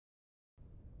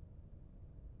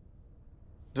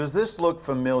Does this look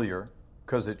familiar?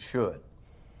 Because it should.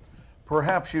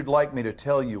 Perhaps you'd like me to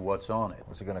tell you what's on it.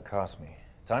 What's it gonna cost me?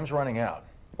 Time's running out.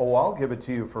 Oh, I'll give it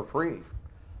to you for free.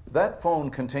 That phone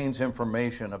contains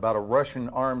information about a Russian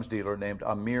arms dealer named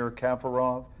Amir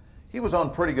Kafarov. He was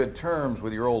on pretty good terms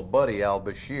with your old buddy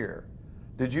Al-Bashir.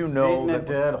 Did you know that...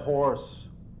 Beating a dead horse.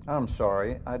 I'm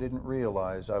sorry, I didn't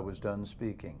realize I was done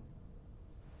speaking.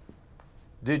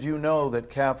 Did you know that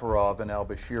Kafarov and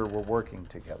Al-Bashir were working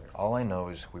together? All I know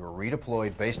is we were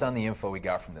redeployed based on the info we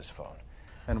got from this phone.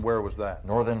 And where was that?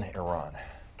 Northern Iran.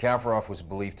 Kafarov was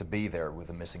believed to be there with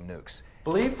the missing nukes.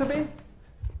 Believed to be?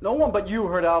 No one but you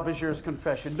heard Al-Bashir's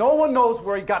confession. No one knows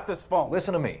where he got this phone.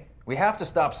 Listen to me. We have to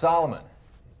stop Solomon.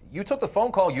 You took the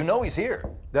phone call. You know he's here.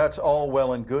 That's all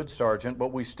well and good, Sergeant,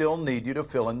 but we still need you to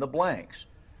fill in the blanks.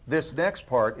 This next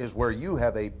part is where you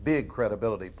have a big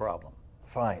credibility problem.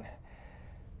 Fine.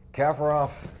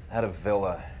 Kafarov had a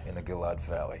villa in the Gilad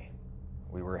Valley.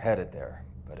 We were headed there,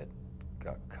 but it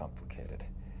got complicated.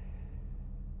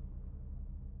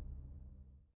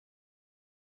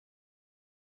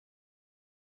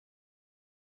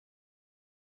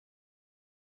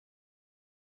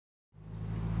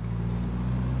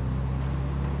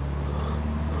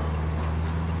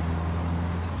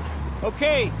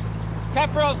 Okay,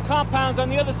 Kafarov's compound's on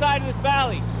the other side of this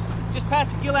valley, just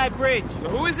past the Gilad Bridge. So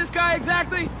who is this guy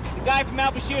exactly? The guy from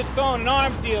Al-Bashir's phone, an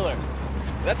arms dealer.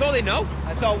 That's all they know?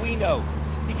 That's all we know.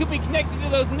 He could be connected to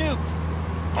those nukes.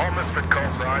 All misfit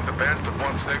call signs advanced to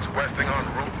 1-6 westing on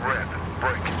Route Red.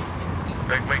 Break.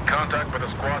 They've made contact with a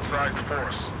squad-sized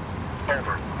force.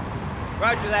 Over.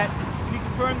 Roger that. Can you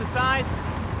confirm the size?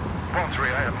 1-3,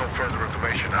 I have no further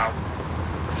information. Out.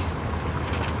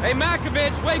 Hey,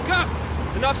 Makovich, wake up!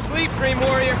 It's enough sleep, Dream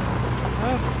Warrior.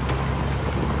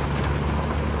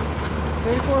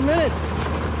 34 minutes.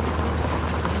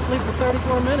 Sleep for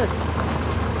 34 minutes.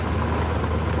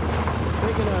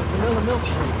 Drinking a vanilla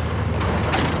milkshake.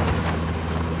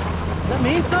 Does that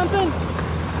mean something?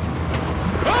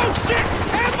 Oh, shit!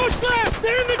 Ambush left!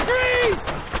 They're in the trees!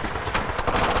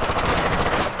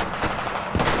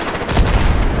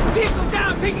 Vehicle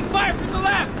down, taking fire from the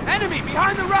left! Enemy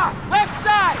behind the rock! Left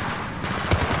side!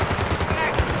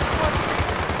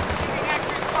 Taking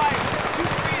accurate fire.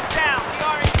 2-3 is down. The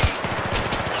RNG.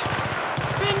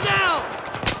 Pin down!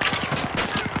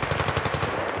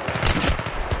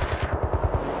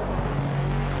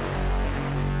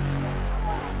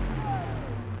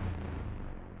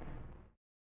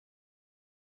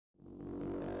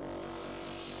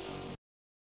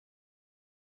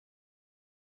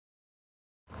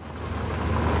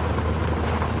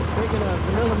 Drinking a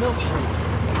vanilla milkshake.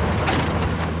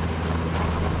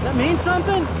 Does that mean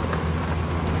something?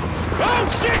 Oh,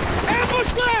 shit!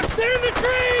 Ambush left! They're in the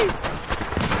trees!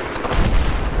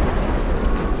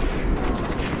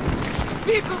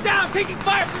 Vehicle down, taking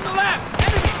fire from the left!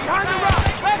 Enemy behind the rock!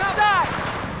 Left side!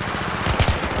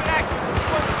 Good action,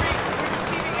 4-3. We're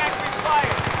receiving accurate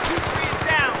fire. 2-3 is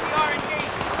down. We are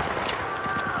engaged.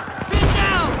 Pin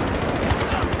down!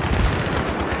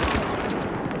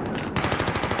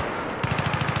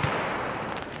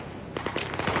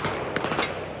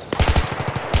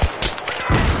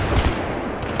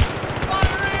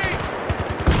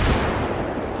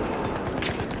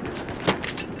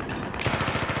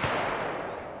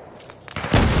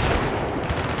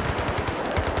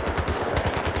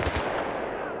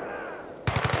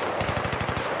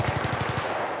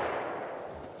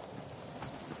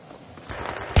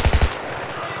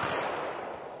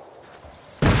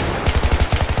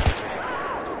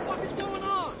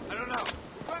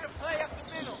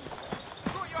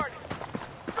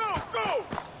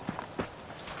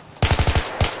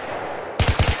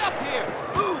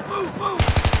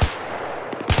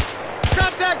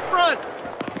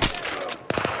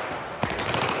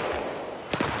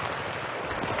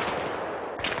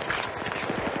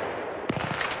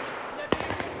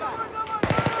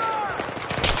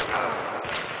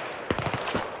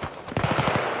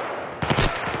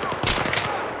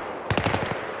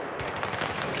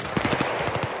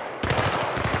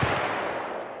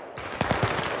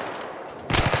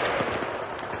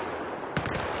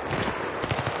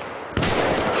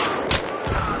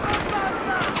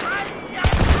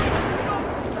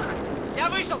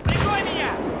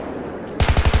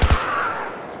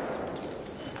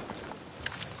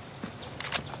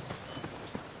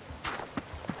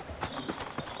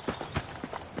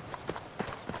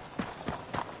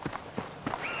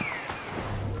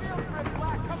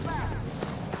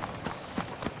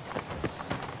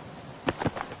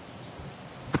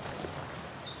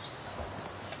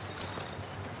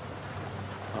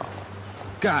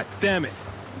 God damn it.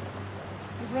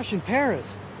 The Russian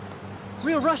Paris.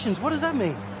 Real Russians, what does that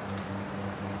mean?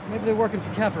 Maybe they're working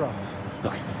for Kafarov.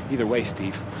 Look, either way,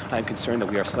 Steve, I'm concerned that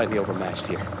we are slightly overmatched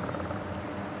here.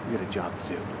 We got a job to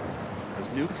do. Those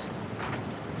nukes?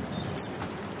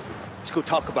 Let's go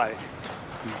talk about it.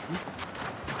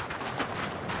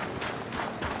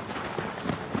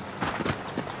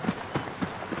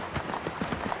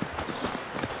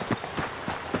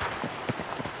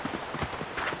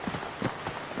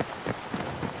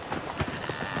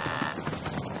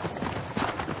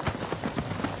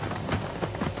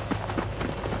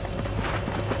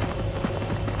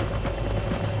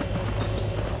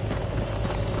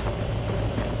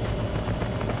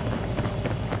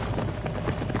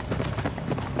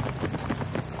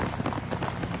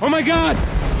 Oh my God!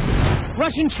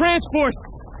 Russian transport!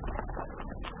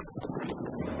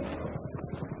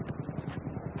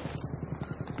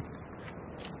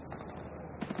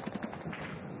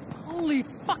 Holy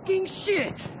fucking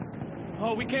shit!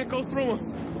 Oh, we can't go through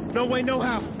them. No way, no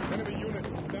how. Enemy units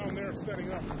down there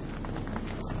setting up.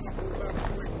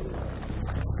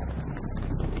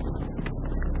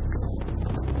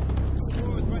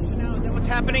 Is that what's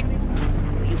happening?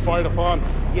 Are you fired upon?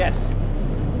 Yes.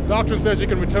 Doctrine says you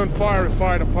can return fire if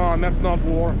fired upon. That's not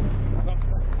war.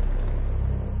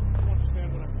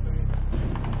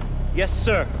 Yes,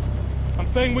 sir. I'm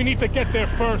saying we need to get there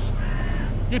first.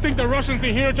 You think the Russians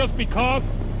are here just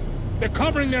because? They're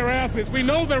covering their asses. We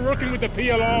know they're working with the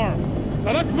PLR.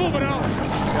 Now let's move it on.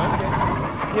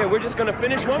 Okay. Yeah, we're just gonna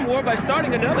finish one war by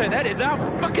starting another. That is our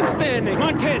fucking standing.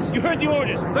 Montez, you heard the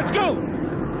orders. Let's go!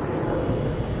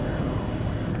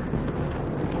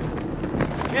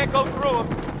 Can't go through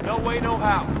them. No way, no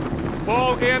how.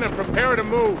 Fall in and prepare to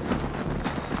move.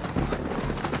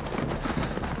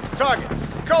 Targets,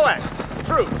 coax,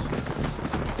 troops.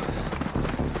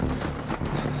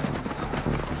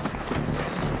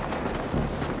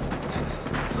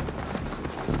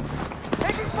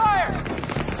 Taking fire!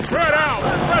 Spread out!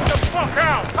 Spread the fuck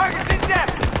out! Target's in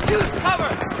depth! Use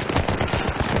cover!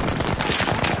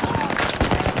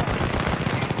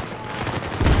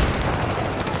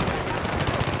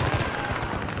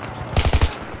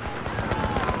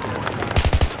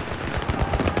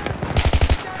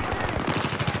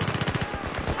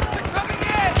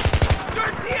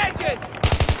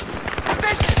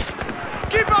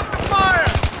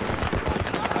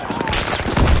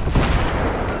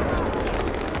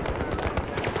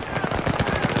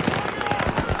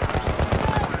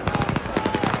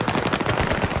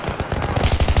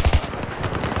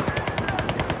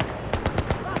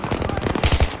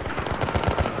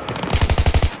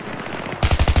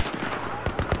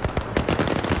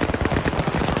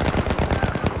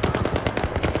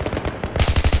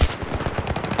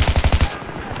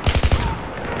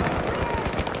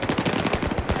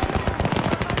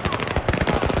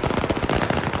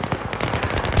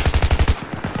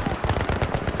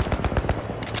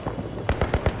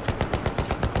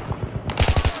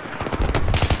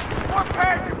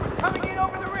 Coming in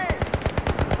over the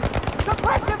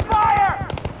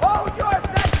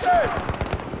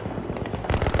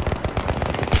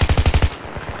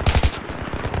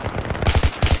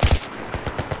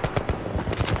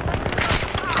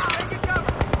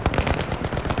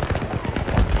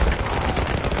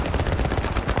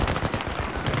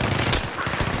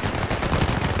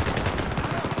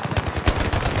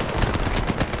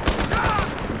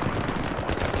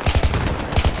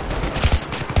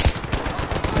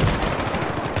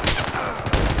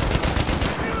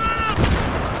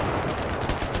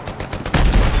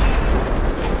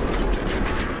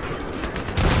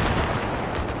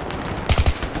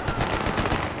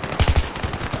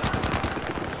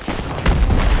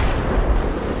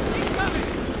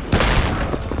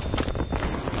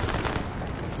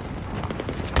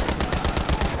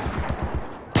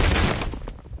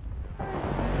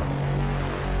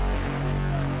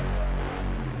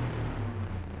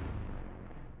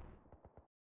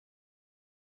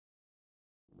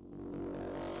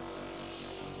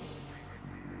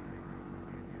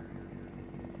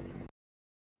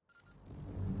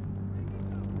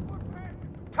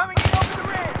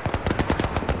ridge!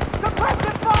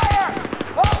 Suppressive fire!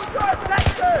 Hold your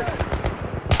sectors!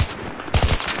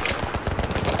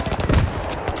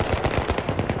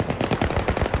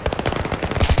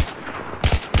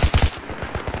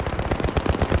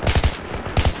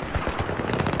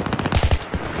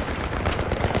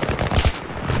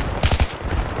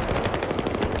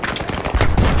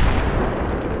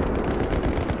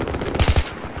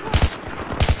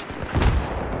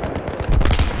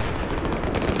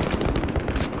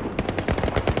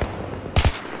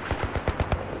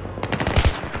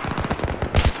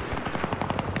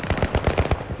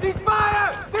 Ceasefire!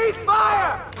 Cease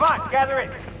fire! Come on, gather in.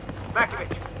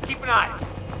 Makovich, keep an eye.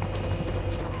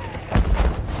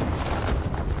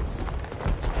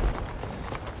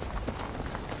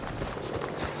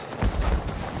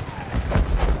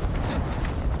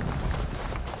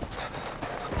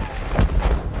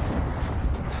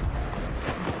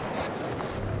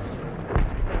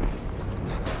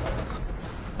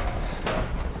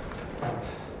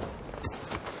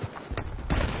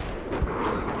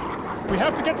 We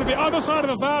have to get to the other side of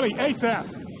the valley,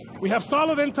 ASAP. We have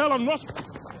solid intel on Rus...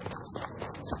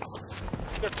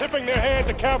 They're tipping their hand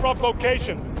to Kavarov's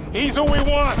location. He's who we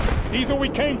want. He's who we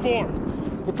came for.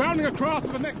 We're pounding across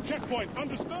to the next checkpoint.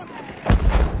 Understood?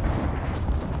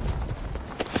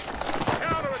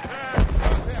 Counterattack!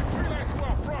 Contact! Relay to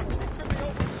our front.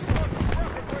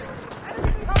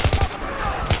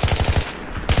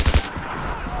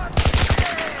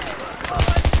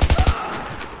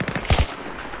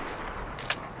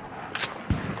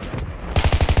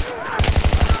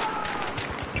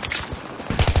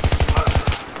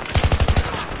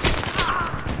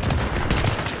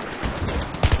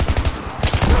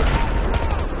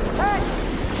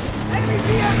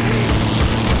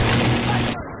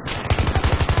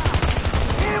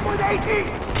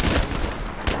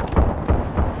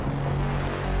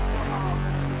 in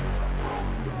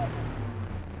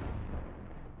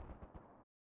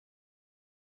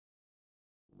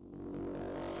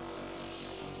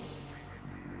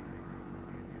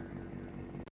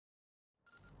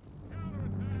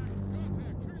the open.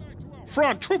 200. Rapid rate.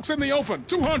 Front, troops in the open,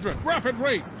 200, rapid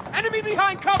rate. Enemy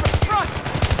behind cover, front!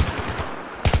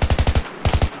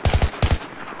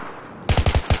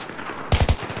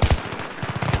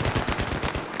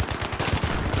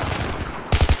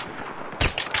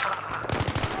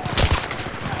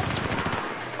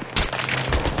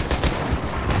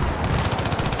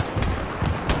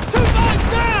 Two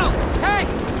guys down! Hey!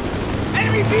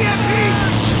 Enemy BMP!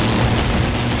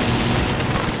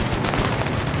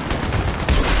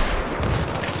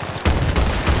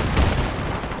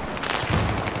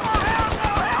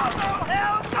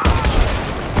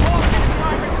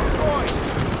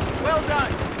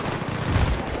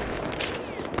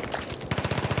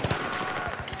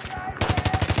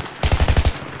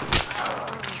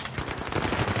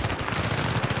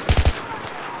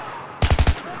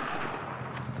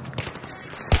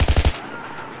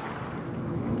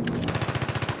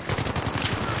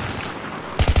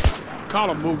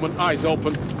 Column movement, eyes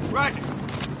open. Roger.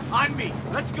 On me.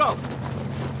 Let's go.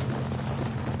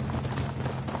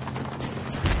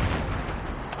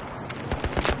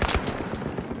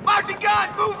 Marching gun!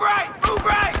 Move right! Move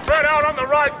right! Spread out on the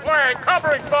right flank,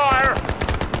 covering fire!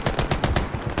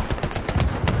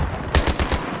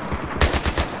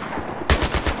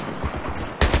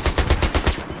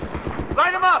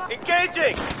 Line them up!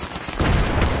 Engaging!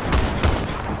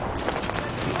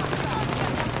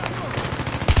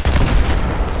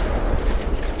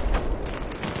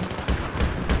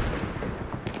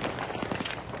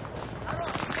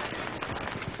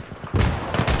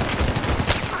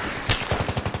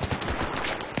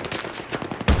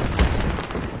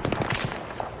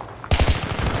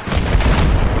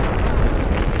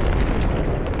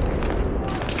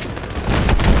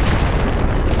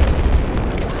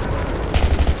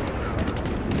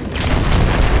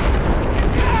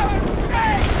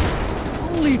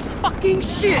 Fucking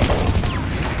shit!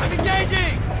 I'm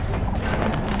engaging!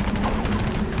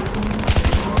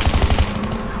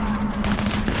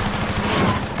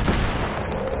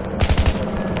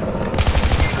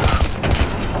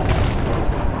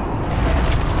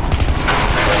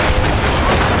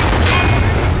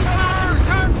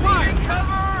 Turn right!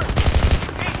 Cover!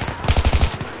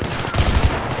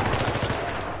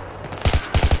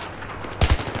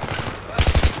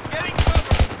 Getting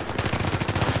cover!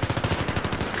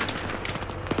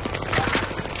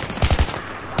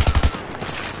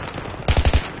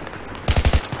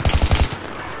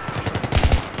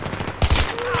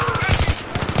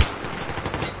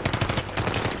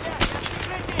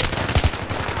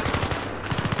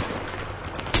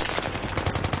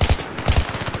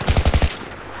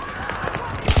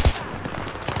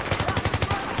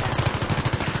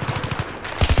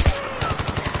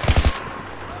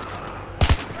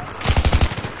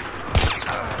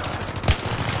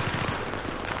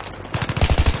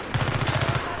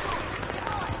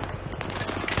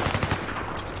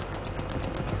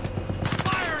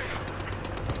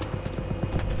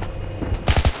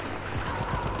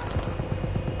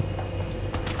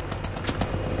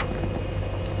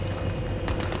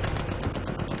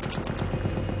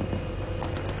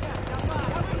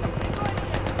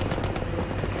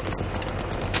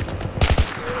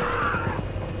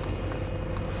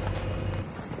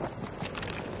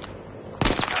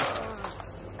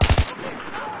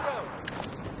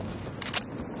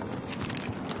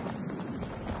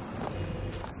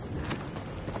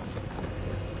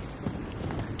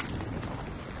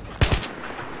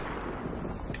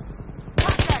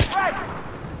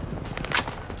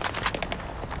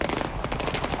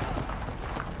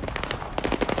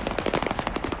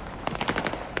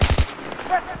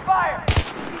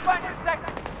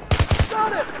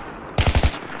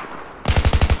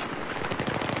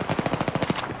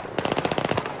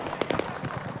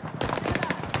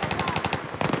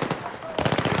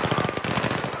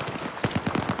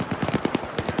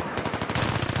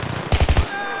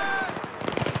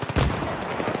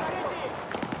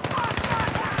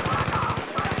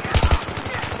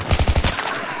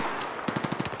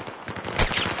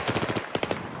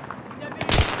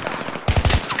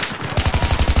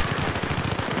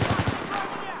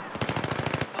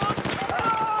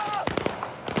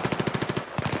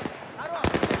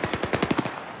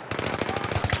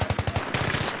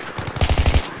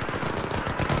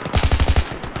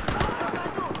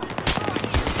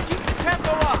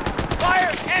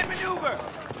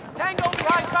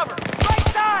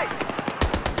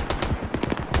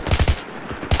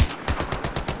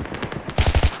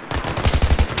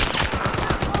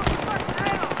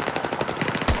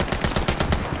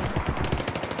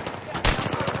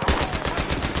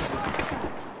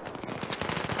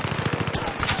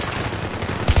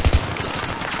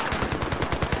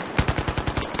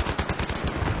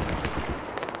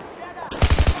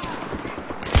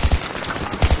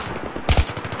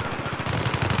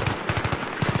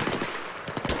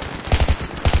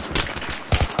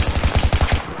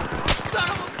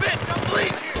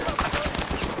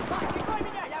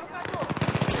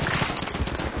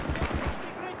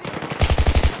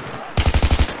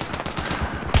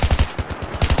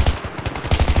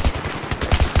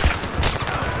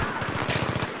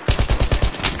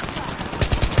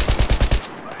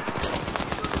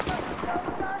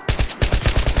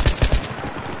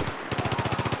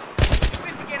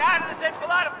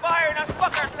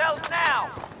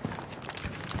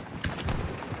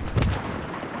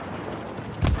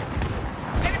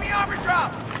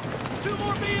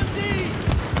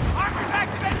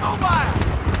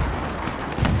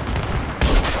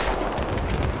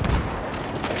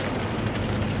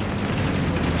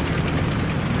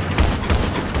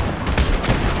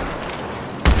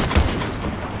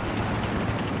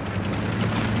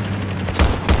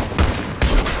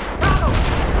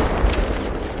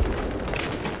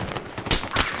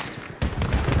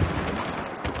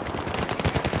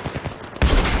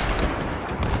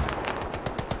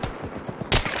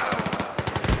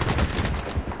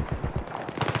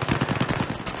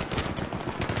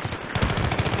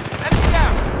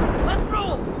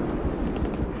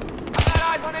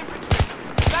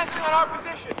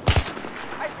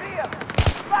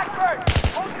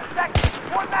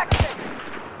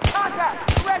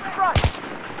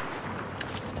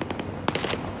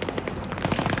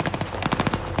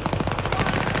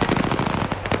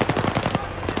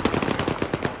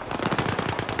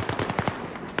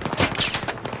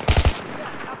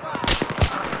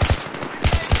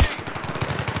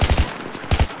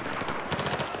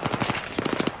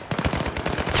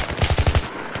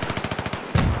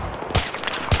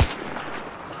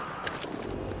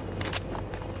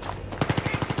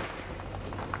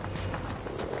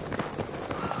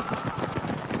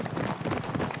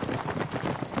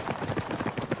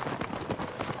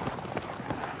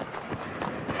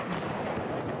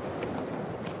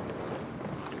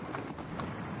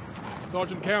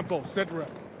 Sergeant Campbell, SITREP.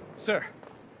 Sir,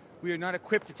 we are not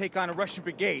equipped to take on a Russian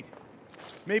brigade.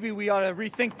 Maybe we ought to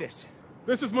rethink this.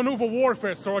 This is maneuver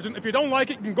warfare, Sergeant. If you don't like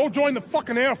it, you can go join the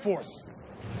fucking Air Force.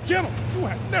 Gentlemen, you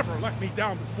have never let me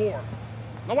down before.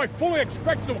 Now I fully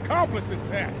expect you to accomplish this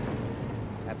task.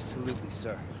 Absolutely,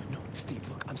 sir. No, Steve,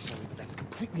 look, I'm sorry, but that's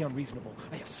completely unreasonable.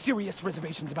 I have serious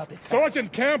reservations about this.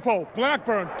 Sergeant Campo,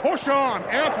 Blackburn, push on,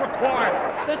 as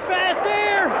required. That's fast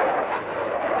air!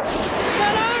 Is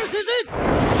that ours, is it?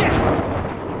 Shit!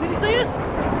 Did he see us?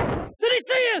 Did he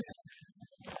see us?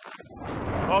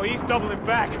 Oh, he's doubling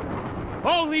back.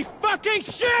 Holy fucking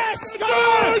shit!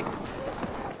 Go!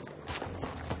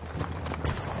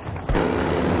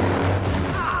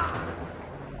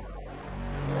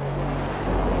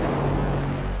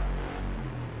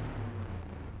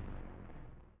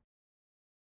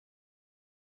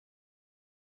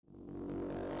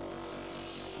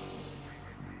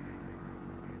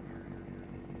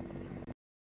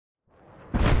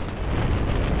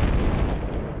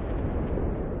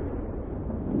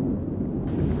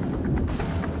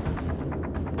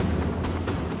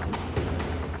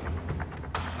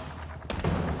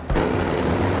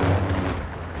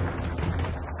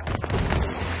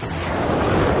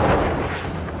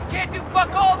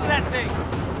 Fuck all of that thing!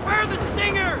 Where are the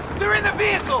stingers? They're in the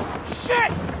vehicle!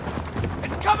 Shit!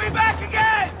 It's coming back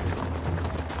again!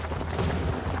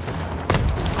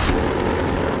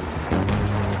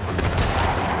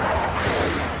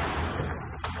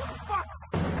 Fuck!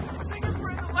 The stingers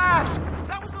were in the last!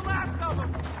 That was the last of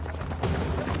them!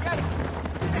 Let's get it!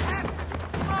 It has to!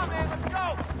 Come on, man, let's go!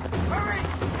 Hurry!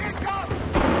 Here it comes!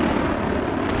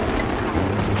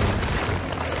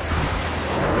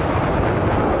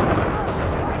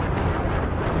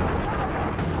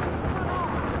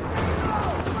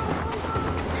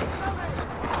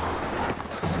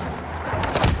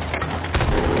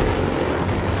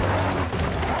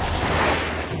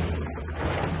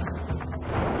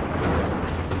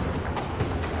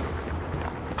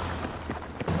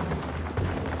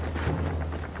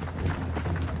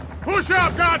 Push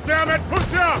up, goddammit!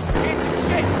 Push up! Can't do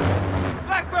shit!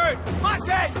 Blackbird!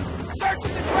 Montez! Search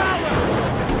the prowler!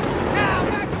 Now,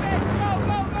 backstage! Go,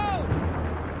 go, go!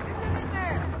 Get it in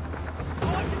there! Go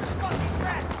into the fucking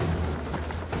track!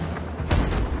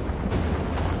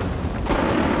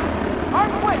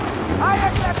 Arm away! I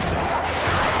have that!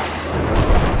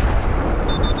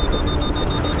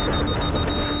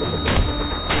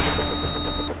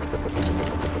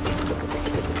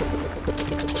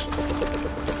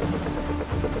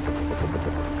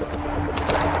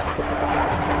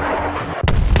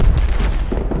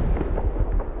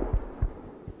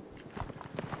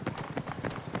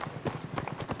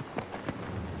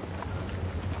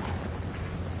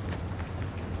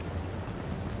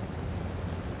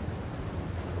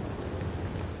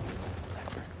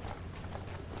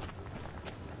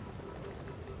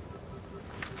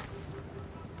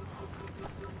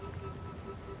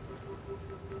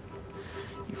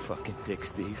 You fucking dick,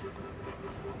 Steve.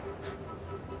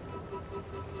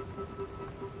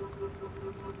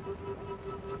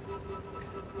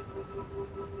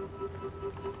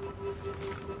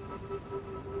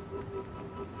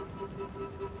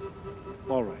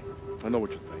 All right, I know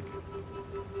what you're thinking.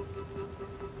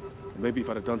 Maybe if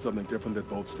I'd have done something different, they'd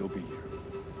both still be here.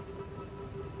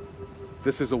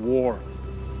 This is a war,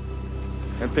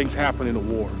 and things happen in a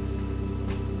war.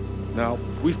 Now,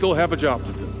 we still have a job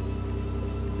to do.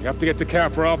 We have to get to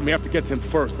Kafarov, and we have to get to him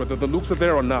first, whether the nukes are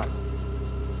there or not.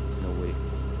 There's no way.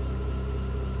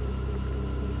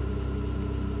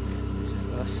 It's just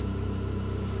us.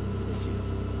 It's you.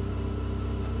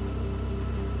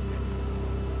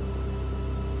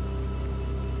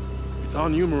 It's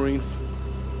on you, Marines.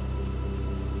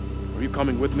 Are you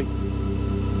coming with me?